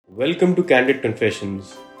Welcome to Candid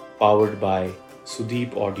Confessions, powered by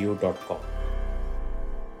SudeepAudio.com.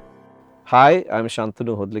 Hi, I'm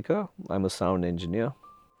Shantanu Hudlikar. I'm a sound engineer.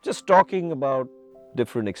 Just talking about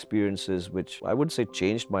different experiences which I wouldn't say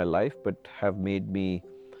changed my life, but have made me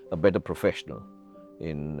a better professional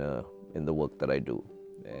in the work that I do.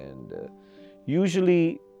 And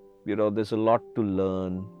usually, there's a lot to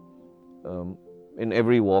learn um, in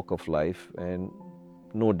every walk of life, and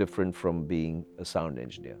no different from being a sound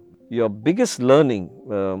engineer. Your biggest learning,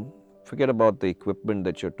 forget about the equipment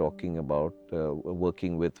that you're talking about,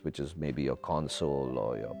 working with, which is maybe your console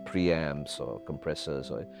or your preamps or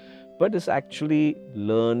compressors, but it's actually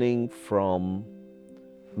learning from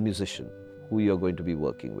a musician who you're going to be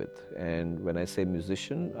working with. And when I say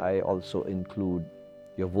musician, I also include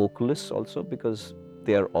your vocalists also, because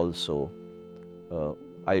they are also,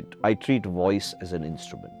 I treat voice as an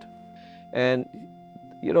instrument. And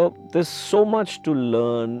there's so much to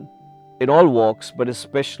learn in all walks, but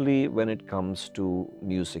especially when it comes to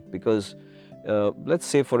music. Because let's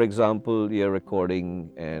say, for example, you're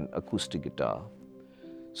recording an acoustic guitar.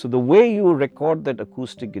 So the way you record that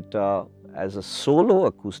acoustic guitar as a solo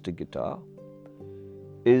acoustic guitar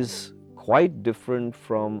is quite different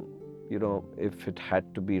from, if it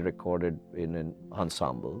had to be recorded in an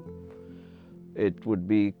ensemble. It would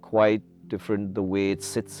be quite different the way it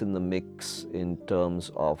sits in the mix in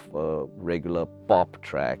terms of a regular pop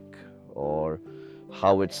track, or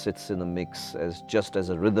how it sits in the mix as just as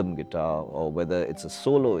a rhythm guitar, or whether it's a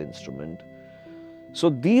solo instrument. So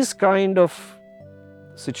these kind of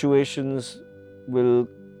situations will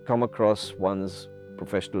come across one's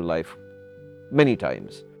professional life many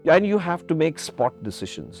times. And you have to make spot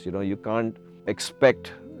decisions. You can't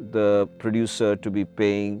expect the producer to be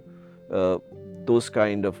paying those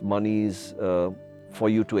kind of monies for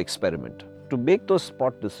you to experiment. To make those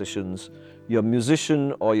spot decisions, your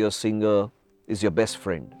musician or your singer is your best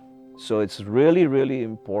friend. So it's really, really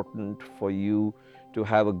important for you to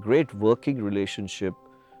have a great working relationship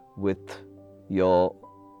with your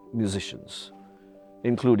musicians,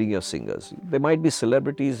 including your singers. They might be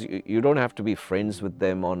celebrities. You don't have to be friends with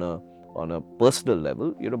them on a personal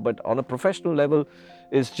level, but on a professional level,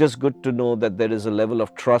 it's just good to know that there is a level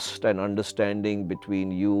of trust and understanding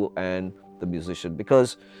between you and the musician,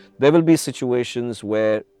 because there will be situations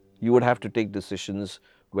where you would have to take decisions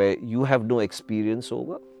where you have no experience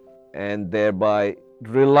over, and thereby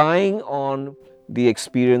relying on the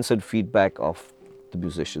experience and feedback of the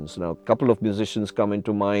musicians. Now, a couple of musicians come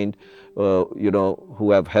into mind,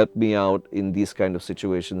 who have helped me out in these kind of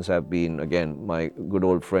situations have been, again, my good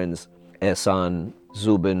old friends, Ehsaan,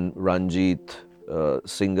 Zubin, Ranjit,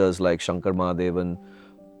 singers like Shankar Mahadevan,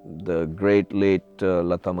 the great late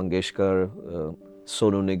Lata Mangeshkar,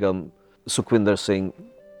 Sonu Nigam, Sukhwinder Singh,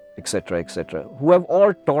 etc., etc., who have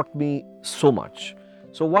all taught me so much.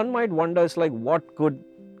 So one might wonder, it's like, what could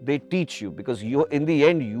they teach you? Because you, in the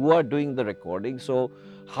end, you are doing the recording. So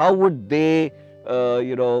how would they,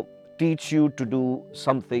 teach you to do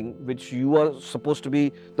something which you are supposed to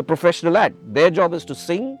be the professional at? Their job is to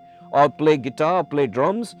sing or play guitar, or play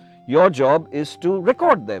drums. Your job is to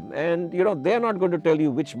record them, and they're not going to tell you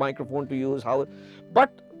which microphone to use, how.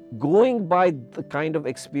 But going by the kind of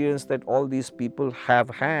experience that all these people have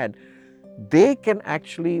had, they can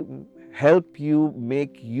actually help you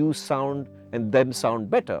make you sound and them sound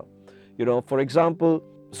better. For example,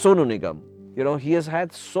 Sonu Nigam, he has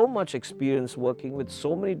had so much experience working with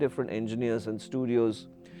so many different engineers and studios.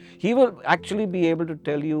 He will actually be able to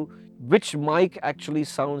tell you which mic actually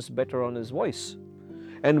sounds better on his voice,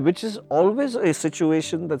 and which is always a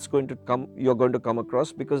situation you're going to come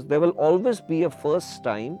across, because there will always be a first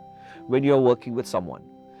time when you're working with someone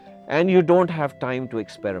and you don't have time to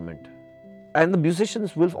experiment. And the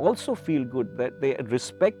musicians will also feel good that they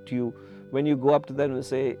respect you when you go up to them and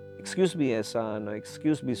say, "Excuse me, Ehsaan, or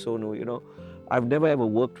excuse me, Sonu, I've never ever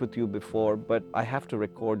worked with you before, but I have to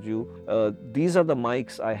record you. These are the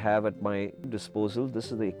mics I have at my disposal.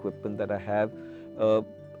 This is the equipment that I have.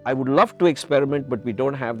 I would love to experiment, but we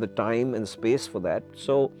don't have the time and space for that.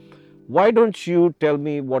 So why don't you tell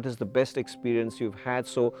me what is the best experience you've had?"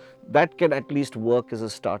 So that can at least work as a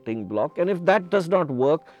starting block. And if that does not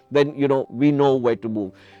work, then we know where to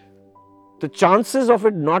move. The chances of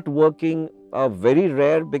it not working are very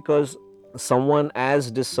rare, because someone as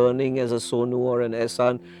discerning as a Sonu or an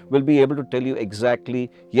Ehsaan will be able to tell you exactly,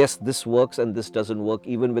 yes, this works and this doesn't work,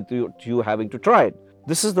 even with you having to try it.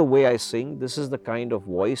 This is the way I sing. This is the kind of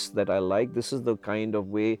voice that I like. This is the kind of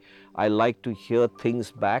way I like to hear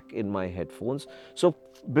things back in my headphones. So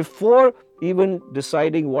before even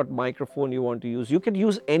deciding what microphone you want to use, you can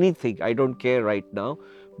use anything. I don't care right now.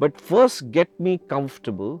 but first get me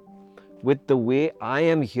comfortable with the way I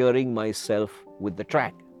am hearing myself with the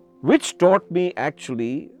track, which taught me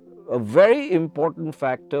actually a very important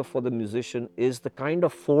factor for the musician is the kind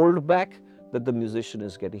of foldback that the musician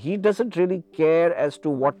is getting. He doesn't really care as to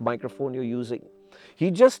what microphone you're using. He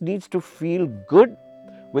just needs to feel good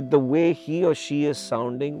with the way he or she is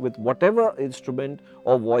sounding with whatever instrument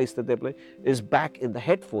or voice that they play is back in the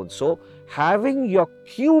headphones. So having your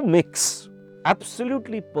cue mix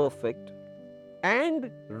absolutely perfect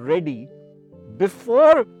and ready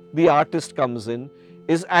before the artist comes in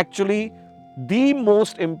is actually the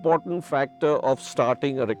most important factor of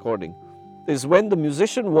starting a recording. Is when the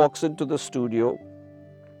musician walks into the studio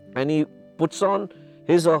and he puts on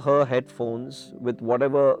his or her headphones with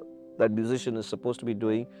whatever that musician is supposed to be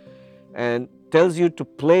doing and tells you to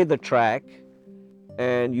play the track,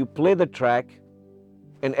 and you play the track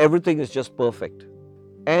and everything is just perfect.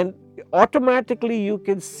 And automatically you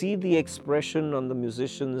can see the expression on the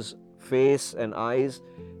musician's face and eyes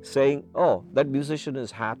saying, oh, that musician is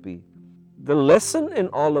happy. The lesson in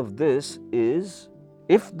all of this is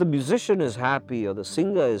if the musician is happy or the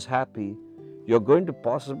singer is happy, you're going to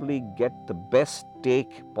possibly get the best take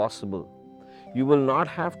possible. You will not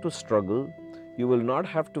have to struggle. You will not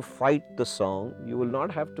have to fight the song. You will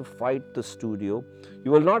not have to fight the studio.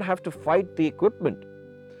 You will not have to fight the equipment.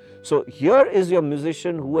 So here is your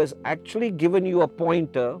musician who has actually given you a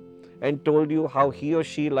pointer and told you how he or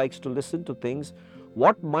she likes to listen to things,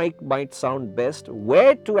 what mic might sound best,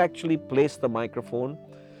 where to actually place the microphone.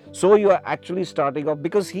 So you are actually starting off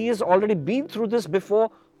because he has already been through this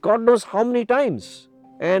before, God knows how many times.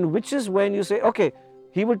 And which is when you say, okay,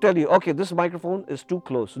 he will tell you, okay, this microphone is too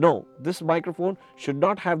close. No, this microphone should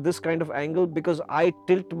not have this kind of angle because I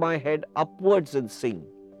tilt my head upwards and sing.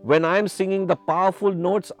 When I'm singing the powerful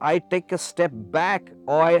notes, I take a step back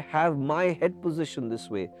or I have my head position this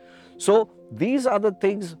way. So these are the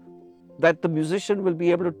things that the musician will be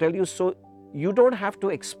able to tell you. So you don't have to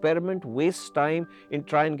experiment, waste time in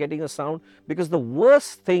trying getting a sound, because the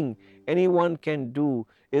worst thing anyone can do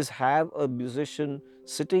is have a musician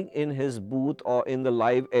sitting in his booth or in the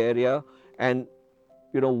live area and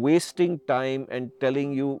wasting time and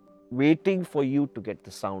telling you, waiting for you to get the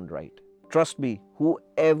sound right. Trust me,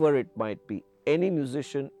 whoever it might be, any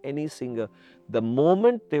musician, any singer, the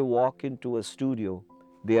moment they walk into a studio,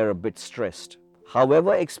 they are a bit stressed.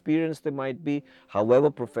 However experienced they might be, however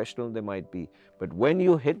professional they might be. But when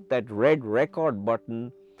you hit that red record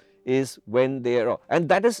button is when they are, and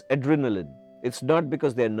that is adrenaline. It's not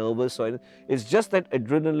because they're nervous or anything. It's just that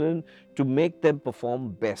adrenaline to make them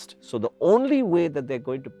perform best. So the only way that they're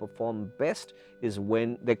going to perform best is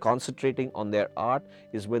when they're concentrating on their art,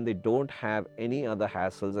 is when they don't have any other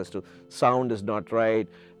hassles as to sound is not right,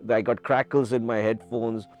 I got crackles in my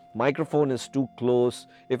headphones, microphone is too close,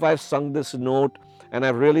 if I've sung this note and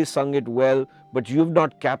I've really sung it well, but you've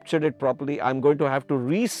not captured it properly, I'm going to have to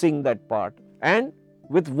re-sing that part. And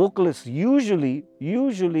with vocalists, usually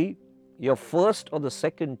your first or the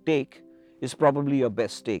second take is probably your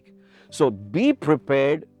best take. So be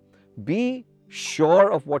prepared, be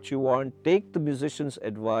sure of what you want, take the musician's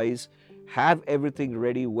advice, have everything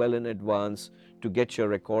ready well in advance to get your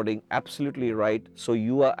recording absolutely right, so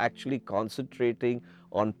you are actually concentrating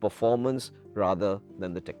on performance rather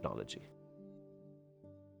than the technology.